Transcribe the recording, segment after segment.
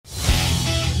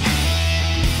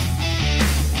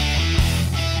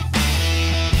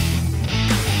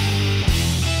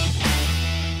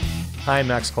Hi, I'm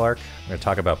Max Clark. I'm going to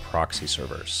talk about proxy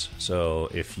servers. So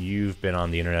if you've been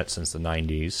on the internet since the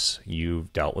 90s,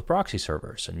 you've dealt with proxy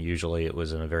servers, and usually it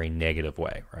was in a very negative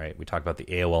way, right? We talked about the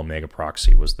AOL mega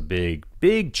proxy was the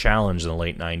big challenge in the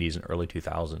late 90s and early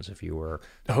 2000s if you were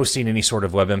hosting any sort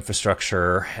of web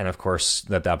infrastructure. And of course,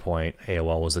 at that point,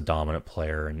 AOL was the dominant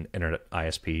player in internet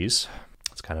ISPs.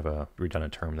 It's kind of a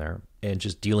redundant term there. And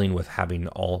just dealing with having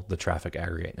all the traffic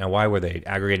aggregate. Now, why were they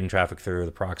aggregating traffic through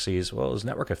the proxies? Well, it was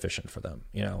network efficient for them.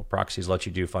 You know, proxies let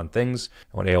you do fun things.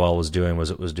 What AOL was doing was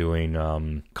it was doing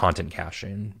content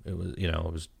caching. It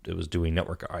was doing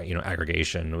network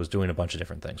aggregation. It was doing a bunch of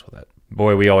different things with it.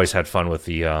 Boy, we always had fun with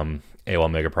the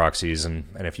AOL mega proxies, and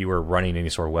if you were running any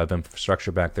sort of web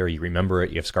infrastructure back there, you remember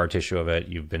it. You have scar tissue of it.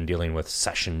 You've been dealing with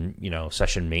session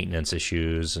maintenance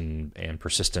issues and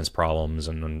persistence problems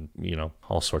and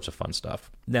all sorts of fun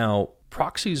stuff. Now,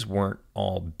 proxies weren't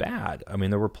all bad. I mean,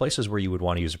 there were places where you would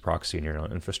want to use a proxy in your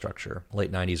own infrastructure.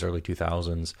 Late 90s, early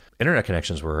 2000s, internet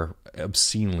connections were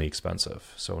obscenely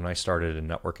expensive. So when I started in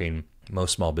networking,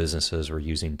 most small businesses were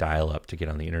using dial-up to get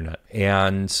on the internet.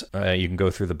 And you can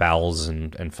go through the bowels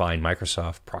and find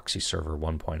Microsoft Proxy Server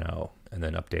 1.0 and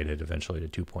then update it eventually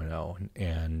to 2.0.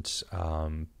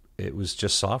 And it was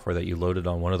just software that you loaded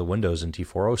on one of the Windows and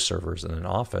T4O servers in an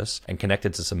office and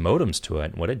connected to some modems to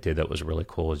it. And what it did that was really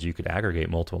cool is you could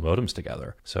aggregate multiple modems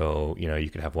together. So, you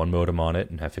could have one modem on it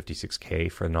and have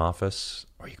 56K for an office,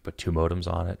 or you could put two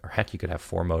modems on it, or heck, you could have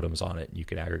four modems on it and you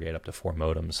could aggregate up to four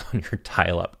modems on your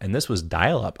dial-up. And this was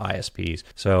dial-up ISPs.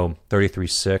 So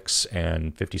 33.6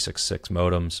 and 56.6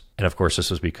 modems. And of course,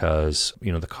 this was because,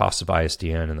 the cost of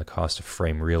ISDN and the cost of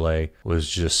frame relay was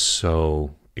just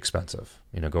so expensive.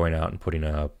 Going out and putting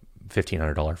a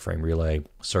 $1,500 frame relay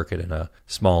circuit in a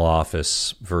small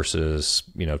office versus,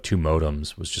 two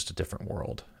modems was just a different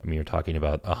world. I mean, you're talking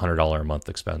about $100 a month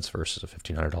expense versus a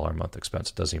 $1,500 a month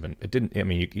expense. You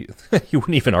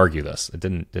wouldn't even argue this. It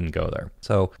didn't go there.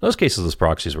 So in those cases, those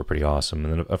proxies were pretty awesome.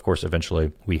 And then of course,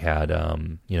 eventually we had,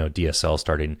 DSL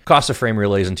starting. Cost of frame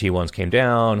relays and T1s came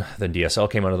down. Then DSL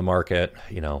came out of the market.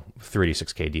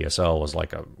 386K DSL was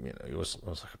like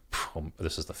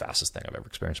this is the fastest thing I've ever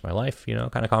experienced in my life,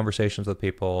 kind of conversations with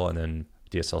people. And then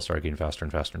DSL started getting faster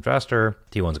and faster and faster.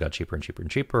 T1s got cheaper and cheaper and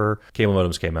cheaper. Cable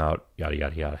modems came out, yada,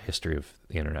 yada, yada, history of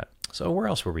the internet. So where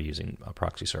else were we using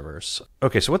proxy servers?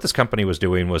 Okay, so what this company was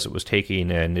doing was it was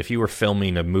taking, and if you were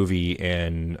filming a movie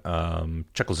in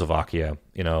Czechoslovakia,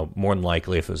 more than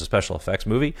likely if it was a special effects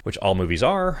movie, which all movies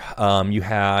are, you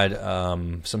had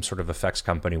some sort of effects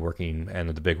company working, and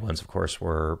the big ones, of course,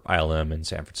 were ILM in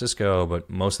San Francisco, but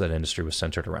most of that industry was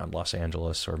centered around Los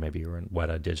Angeles, or maybe you were in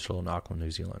Weta Digital in Auckland,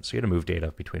 New Zealand. So you had to move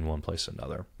data between one place and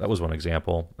another. That was one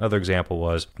example. Another example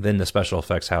was then the special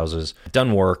effects houses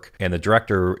done work, and the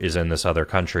director is in this other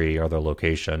country or other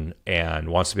location and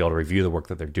wants to be able to review the work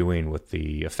that they're doing with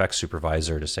the effects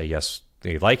supervisor to say, yes,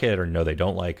 they like it, or no, they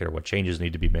don't like it, or what changes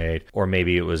need to be made. Or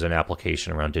maybe it was an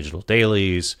application around digital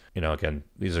dailies. Again,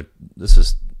 this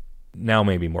is now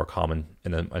maybe more common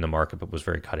in the market, but was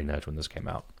very cutting edge when this came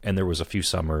out. And there was a few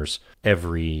summers,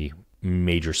 every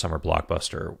major summer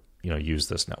blockbuster, used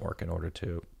this network in order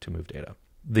to move data.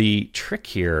 The trick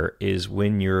here is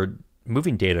when you're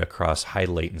moving data across high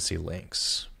latency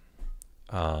links,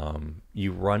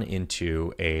 you run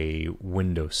into a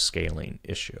window scaling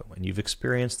issue. And you've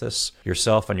experienced this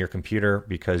yourself on your computer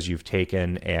because you've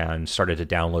taken and started to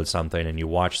download something and you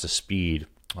watch the speed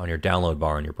on your download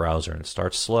bar in your browser, and it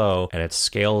starts slow and it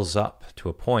scales up to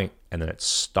a point and then it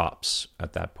stops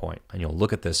at that point. And you'll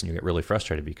look at this and you get really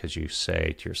frustrated because you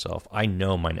say to yourself, I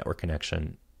know my network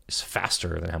connection is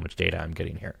faster than how much data I'm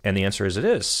getting here. And the answer is it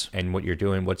is. And what you're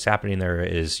doing, what's happening there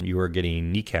is you are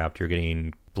getting kneecapped, you're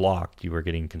getting blocked, you are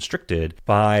getting constricted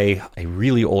by a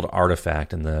really old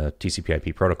artifact in the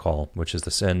TCP/IP protocol, which is the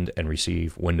send and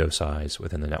receive window size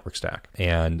within the network stack.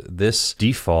 And this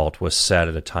default was set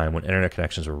at a time when internet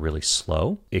connections were really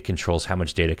slow. It controls how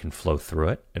much data can flow through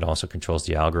it. It also controls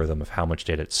the algorithm of how much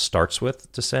data it starts with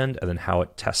to send and then how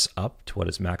it tests up to what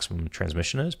its maximum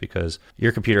transmission is, because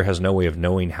your computer has no way of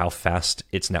knowing how fast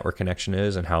its network connection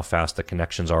is and how fast the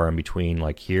connections are in between,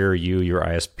 like here, your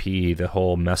ISP, the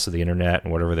whole mess of the internet,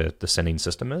 and whatever the sending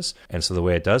system is. And so the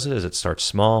way it does it is it starts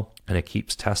small and it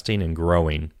keeps testing and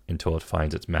growing until it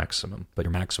finds its maximum. But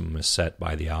your maximum is set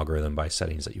by the algorithm, by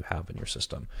settings that you have in your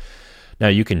system. Now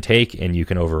you can take and you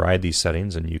can override these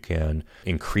settings and you can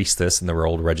increase this in the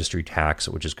old registry tax.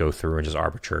 It would just go through and just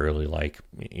arbitrarily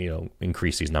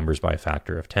increase these numbers by a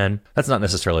factor of 10. That's not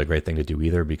necessarily a great thing to do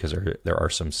either, because there are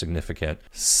some significant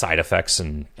side effects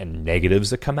and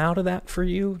negatives that come out of that for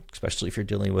you, especially if you're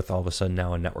dealing with all of a sudden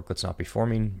now a network that's not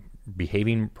performing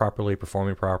behaving properly,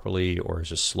 performing properly, or is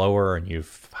just slower and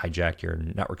you've hijacked your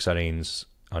network settings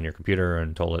on your computer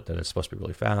and told it that it's supposed to be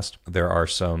really fast. There are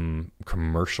some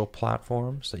commercial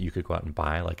platforms that you could go out and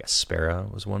buy, like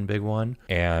Aspera was one big one.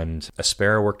 And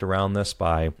Aspera worked around this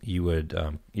by you'd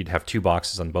have two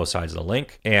boxes on both sides of the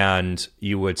link, and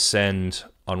you would send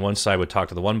on one side would talk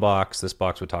to the one box, this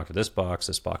box would talk to this box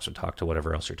would talk to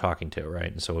whatever else you're talking to,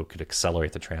 right? And so it could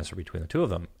accelerate the transfer between the two of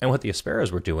them. And what the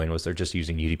Asperas were doing was they're just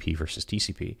using UDP versus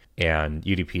TCP. And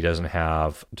UDP doesn't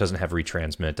have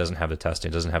retransmit, doesn't have the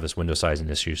testing, doesn't have this window sizing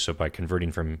issue. So by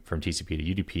converting from TCP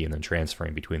to UDP and then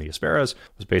transferring between the Asperas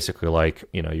was basically like,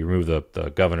 you remove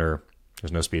the governor,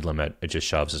 there's no speed limit, it just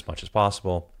shoves as much as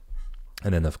possible.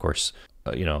 And then, of course,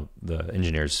 the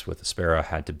engineers with Aspera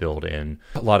had to build in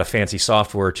a lot of fancy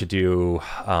software to do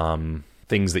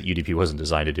things that UDP wasn't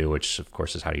designed to do, which, of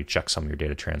course, is how you check some of your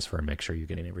data transfer and make sure you're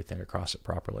getting everything across it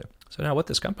properly. So now what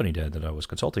this company did that I was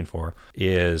consulting for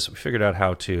is we figured out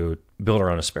how to build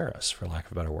our own Asperas, for lack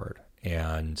of a better word.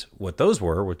 And what those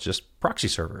were just proxy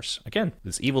servers. Again,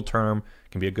 this evil term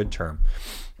can be a good term.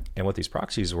 And what these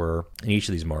proxies were in each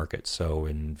of these markets, so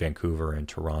in Vancouver and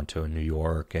Toronto and New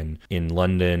York and in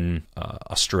London,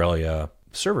 Australia,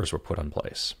 servers were put in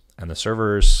place. And the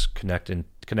servers connected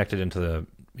into the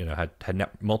had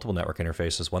multiple network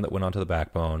interfaces, one that went onto the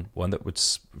backbone, one that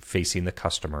was facing the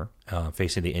customer,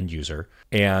 facing the end user.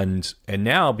 And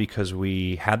now, because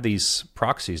we had these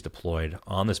proxies deployed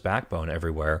on this backbone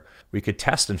everywhere, we could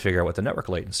test and figure out what the network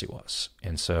latency was.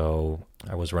 And so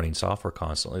I was running software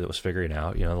constantly that was figuring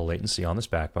out, the latency on this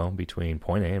backbone between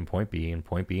point A and point B and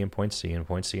point B and point C and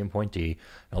point C and point D,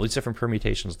 and all these different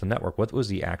permutations of the network. What was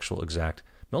the actual exact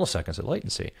milliseconds of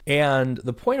latency? And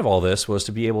the point of all this was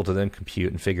to be able to then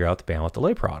compute and figure out the bandwidth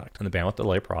delay product. And the bandwidth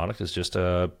delay product is just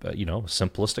a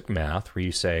simplistic math where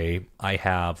you say, I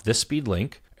have this speed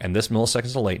link and this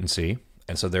milliseconds of latency,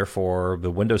 and so therefore the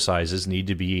window sizes need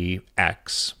to be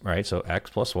X, right? So X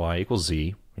plus Y equals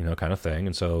Z, kind of thing.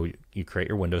 And so you create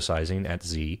your window sizing at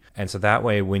Z. And so that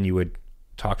way, when you would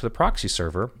talk to the proxy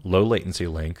server, low latency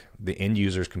link, the end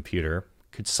user's computer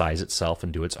could size itself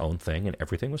and do its own thing, and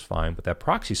everything was fine. But that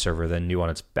proxy server then knew on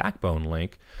its backbone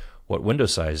link what window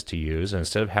size to use. And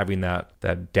instead of having that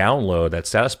download, that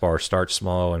status bar start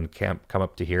small and come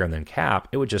up to here and then cap,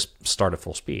 it would just start at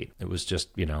full speed. It was just,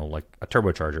 like a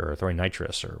turbocharger or throwing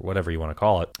nitrous or whatever you want to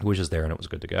call it. It was just there and it was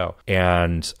good to go.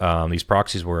 And these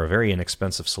proxies were a very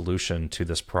inexpensive solution to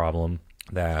this problem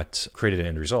that created an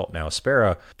end result. Now,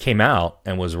 Aspera came out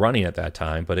and was running at that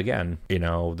time, but again,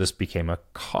 this became a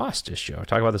cost issue. I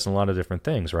talk about this in a lot of different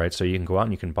things, right? So you can go out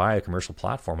and you can buy a commercial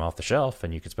platform off the shelf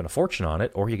and you can spend a fortune on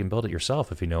it, or you can build it yourself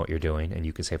if you know what you're doing and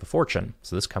you can save a fortune.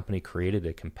 So this company created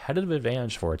a competitive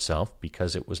advantage for itself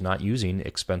because it was not using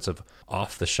expensive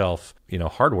off-the-shelf,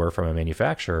 hardware from a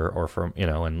manufacturer or from,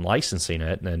 and licensing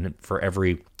it. And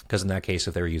because in that case,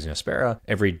 if they were using Aspera,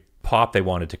 every POP they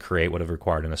wanted to create would have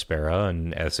required an Aspera,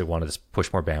 and as they wanted to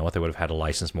push more bandwidth, they would have had to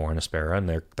license more in Aspera, and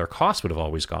their costs would have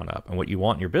always gone up. And what you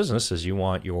want in your business is you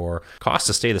want your costs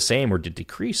to stay the same or to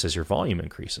decrease as your volume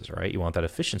increases, right? You want that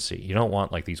efficiency. You don't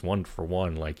want like these one for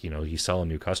one, like, you sell a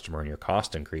new customer and your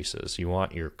cost increases. You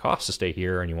want your cost to stay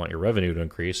here and you want your revenue to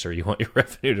increase, or you want your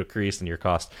revenue to increase and your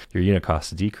unit cost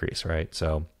to decrease, right?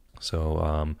 So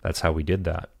that's how we did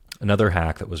that. Another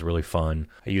hack that was really fun,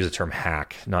 I use the term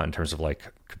hack, not in terms of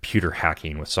like computer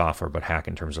hacking with software, but hack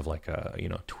in terms of like a,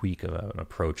 tweak of an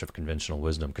approach of conventional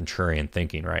wisdom, contrarian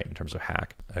thinking, right? In terms of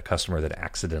hack, a customer that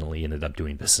accidentally ended up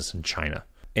doing business in China.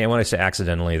 And when I say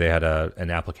accidentally, they had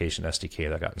an application SDK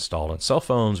that got installed on cell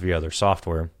phones via their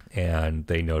software. And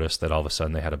they noticed that all of a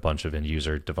sudden they had a bunch of end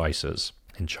user devices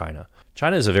in China.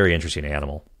 China is a very interesting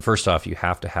animal. First off, you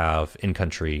have to have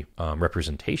in-country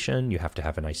representation. You have to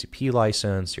have an ICP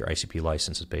license. Your ICP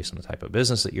license is based on the type of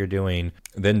business that you're doing.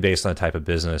 Then based on the type of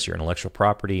business, your intellectual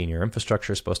property and your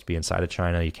infrastructure is supposed to be inside of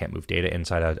China. You can't move data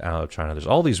inside out of China. There's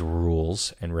all these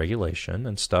rules and regulation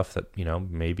and stuff that,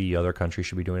 maybe other countries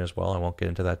should be doing as well. I won't get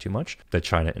into that too much, that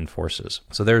China enforces.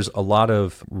 So there's a lot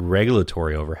of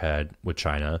regulatory overhead with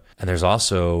China, and there's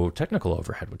also technical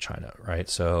overhead with China, right?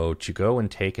 So to go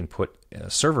and take and put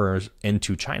servers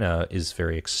into China is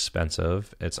very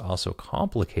expensive. It's also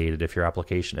complicated if your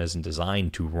application isn't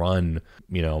designed to run,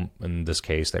 in this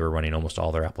case, they were running almost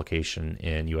all their application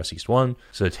in US East 1.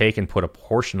 So to take and put a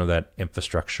portion of that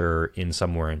infrastructure in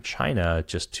somewhere in China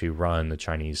just to run the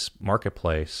Chinese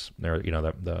marketplace,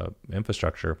 the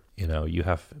infrastructure, you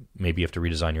have to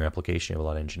redesign your application. You have a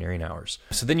lot of engineering hours.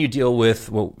 So then you deal with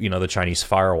the Chinese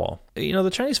firewall. The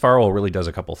Chinese firewall really does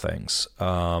a couple things.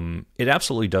 It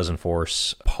absolutely does enforce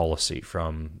policy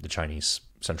from the Chinese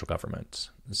central government.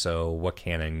 So what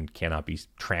can and cannot be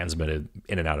transmitted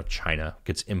in and out of China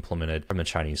gets implemented from the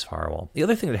Chinese firewall. The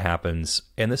other thing that happens,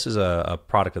 and this is a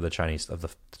product of the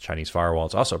Chinese firewall,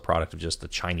 it's also a product of just the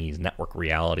Chinese network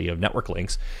reality of network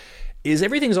links, is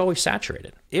everything's always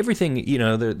saturated. Everything,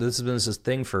 this has been this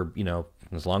thing for,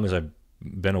 as long as I've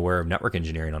been aware of network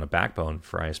engineering on a backbone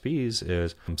for ISPs,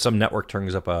 is some network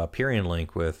turns up a peering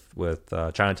link with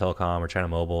China Telecom or China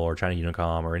Mobile or China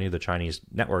Unicom or any of the Chinese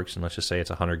networks, and let's just say it's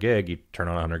 100 gig, you turn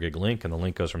on a 100 gig link and the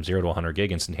link goes from 0 to 100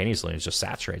 gig instantaneously, and it just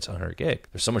saturates 100 gig.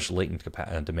 There's so much latent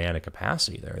demand and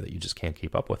capacity there that you just can't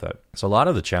keep up with it. So a lot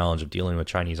of the challenge of dealing with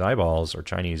Chinese eyeballs or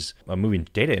Chinese moving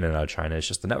data in and out of China is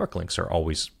just the network links are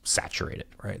always saturated,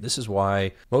 right? This is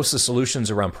why most of the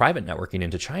solutions around private networking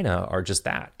into China are just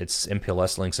that. It's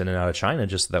MPLS links in and out of China,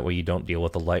 just that way you don't deal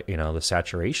with the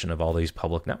saturation of all these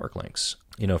public network links.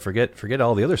 Forget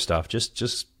all the other stuff.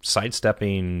 Just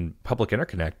sidestepping public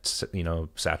interconnect,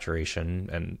 saturation,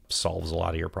 and solves a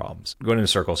lot of your problems. Going in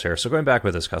circles here. So going back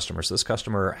with this customer. So this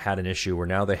customer had an issue where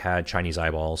now they had Chinese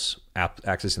eyeballs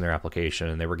accessing their application,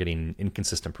 and they were getting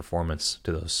inconsistent performance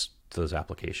to those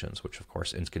applications, which of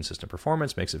course inconsistent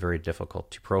performance makes it very difficult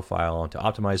to profile and to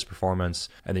optimize performance.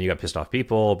 And then you got pissed off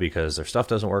people because their stuff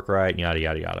doesn't work right, and yada,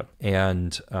 yada, yada.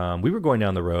 And we were going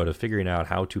down the road of figuring out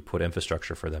how to put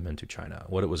infrastructure for them into China,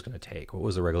 what it was going to take, what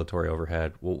was the regulatory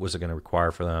overhead, what was it going to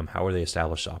require for them, how were they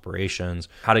established operations,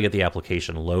 how to get the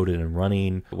application loaded and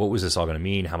running, what was this all going to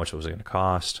mean, how much was it going to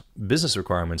cost. Business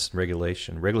requirements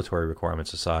and regulatory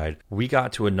requirements aside, we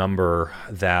got to a number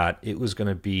that it was going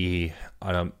to be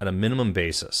on a minimum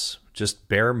basis, just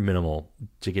bare minimal,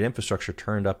 to get infrastructure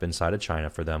turned up inside of China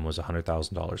for them was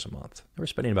 $100,000 a month. They were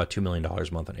spending about $2 million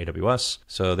a month on AWS.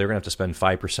 So they're going to have to spend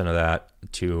 5% of that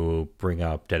to bring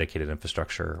up dedicated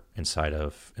infrastructure inside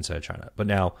of China. But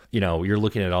now, you're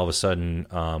looking at all of a sudden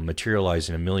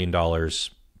materializing $1 million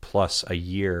plus a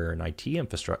year in IT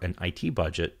infrastructure, an IT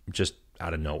budget, just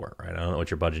out of nowhere, right? I don't know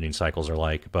what your budgeting cycles are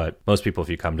like, but most people, if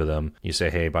you come to them, you say,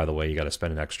 hey, by the way, you got to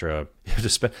spend an extra,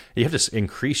 you have to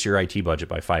increase your IT budget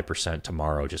by 5%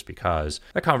 tomorrow just because.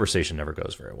 That conversation never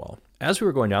goes very well. As we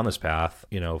were going down this path,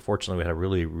 fortunately we had a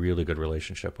really, really good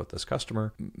relationship with this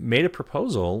customer, made a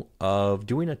proposal of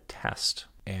doing a test.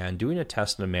 And doing a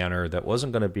test in a manner that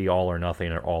wasn't going to be all or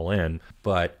nothing or all in,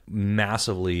 but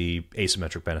massively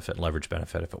asymmetric benefit and leverage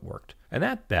benefit if it worked. And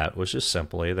that bet was just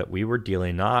simply that we were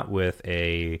dealing with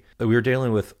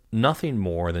nothing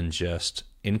more than just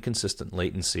inconsistent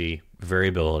latency,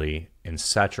 variability, and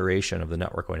saturation of the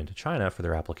network going into China for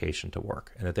their application to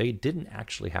work. And that they didn't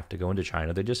actually have to go into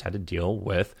China. They just had to deal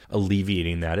with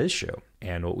alleviating that issue.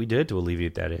 And what we did to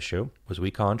alleviate that issue was we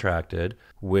contracted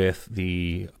with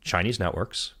the Chinese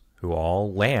networks, who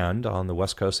all land on the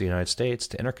west coast of the United States,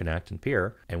 to interconnect and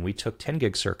peer. And we took 10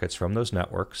 gig circuits from those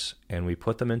networks and we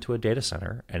put them into a data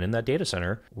center. And in that data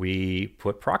center, we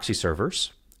put proxy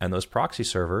servers. And those proxy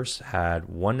servers had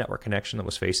one network connection that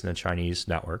was facing the Chinese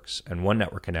networks and one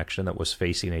network connection that was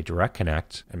facing a direct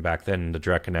connect. And back then, the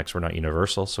direct connects were not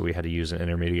universal, so we had to use an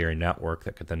intermediary network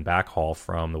that could then backhaul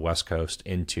from the West Coast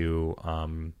into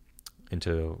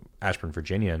Ashburn,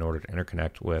 Virginia, in order to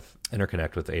interconnect with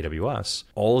AWS.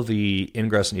 All of the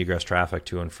ingress and egress traffic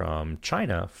to and from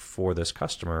China for this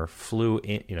customer flew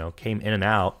in, came in and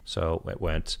out. So it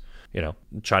went,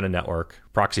 China network,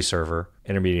 proxy server,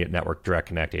 intermediate network, direct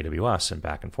connect, AWS, and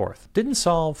back and forth. Didn't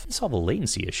solve a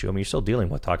latency issue. I mean, you're still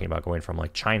talking about going from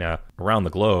like China around the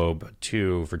globe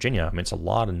to Virginia. I mean, it's a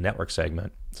lot of network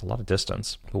segment. It's a lot of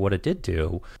distance. But what it did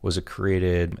do was it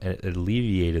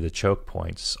alleviated the choke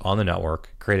points on the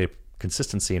network, created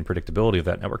consistency and predictability of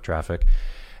that network traffic,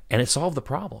 and it solved the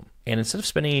problem. And instead of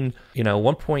spending,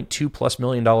 $1.2+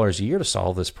 million a year to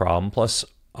solve this problem, plus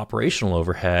operational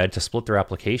overhead to split their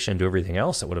application, do everything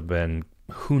else that would have been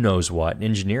who knows what, an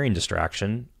engineering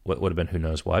distraction, what would have been who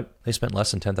knows what, they spent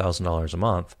less than $10,000 a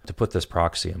month to put this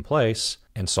proxy in place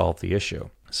and solve the issue.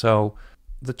 So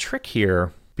the trick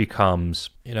here becomes,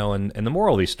 and the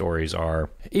moral of these stories are,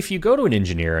 if you go to an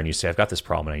engineer and you say, I've got this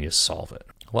problem and I need to solve it,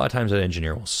 a lot of times that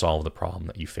engineer will solve the problem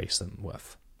that you face them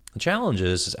with. The challenge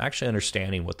is actually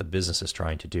understanding what the business is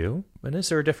trying to do, and is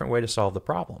there a different way to solve the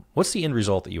problem? What's the end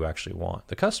result that you actually want?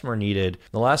 In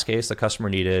the last case, the customer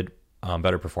needed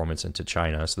better performance into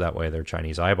China, so that way their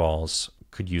Chinese eyeballs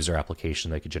could use their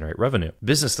application, they could generate revenue.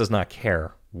 Business does not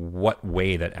care what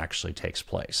way that actually takes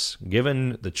place.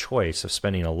 Given the choice of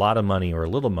spending a lot of money or a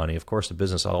little money, of course, the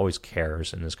business always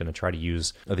cares and is going to try to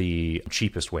use the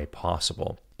cheapest way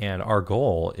possible. And our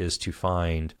goal is to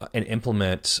find and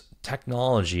implement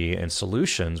technology and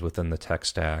solutions within the tech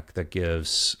stack that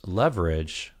gives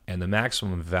leverage and the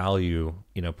maximum value,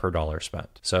 per dollar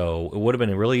spent. So it would have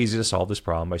been really easy to solve this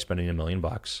problem by spending $1 million.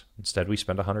 Instead, we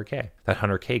spent 100K. That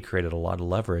 100K created a lot of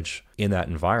leverage in that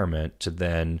environment to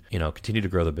then, continue to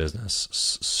grow the business,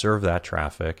 serve that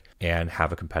traffic, and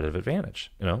have a competitive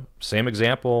advantage. Same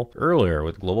example earlier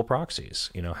with global proxies.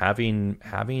 Having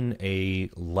a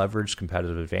leveraged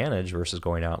competitive advantage versus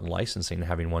going out and licensing and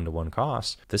having one-to-one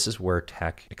costs. This is where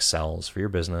tech excels for your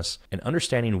business, and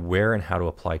understanding where and how to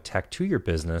apply tech to your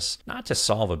business, not to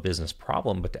solve a business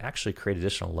problem, but to actually create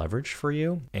additional leverage for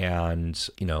you and,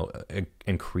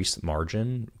 increase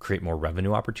margin, create more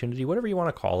revenue opportunity, whatever you want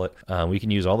to call it. We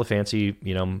can use all the fancy,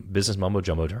 business mumbo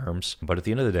jumbo terms, but at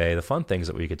the end of the day, the fun things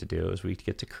that we get to do is we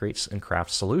get to create and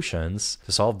craft solutions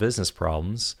to solve business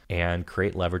problems and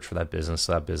create leverage for that business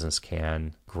so that business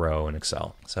can grow and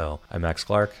excel. So I'm Max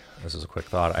Clark. This is a quick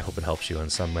thought. I hope it helps you in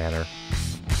some manner.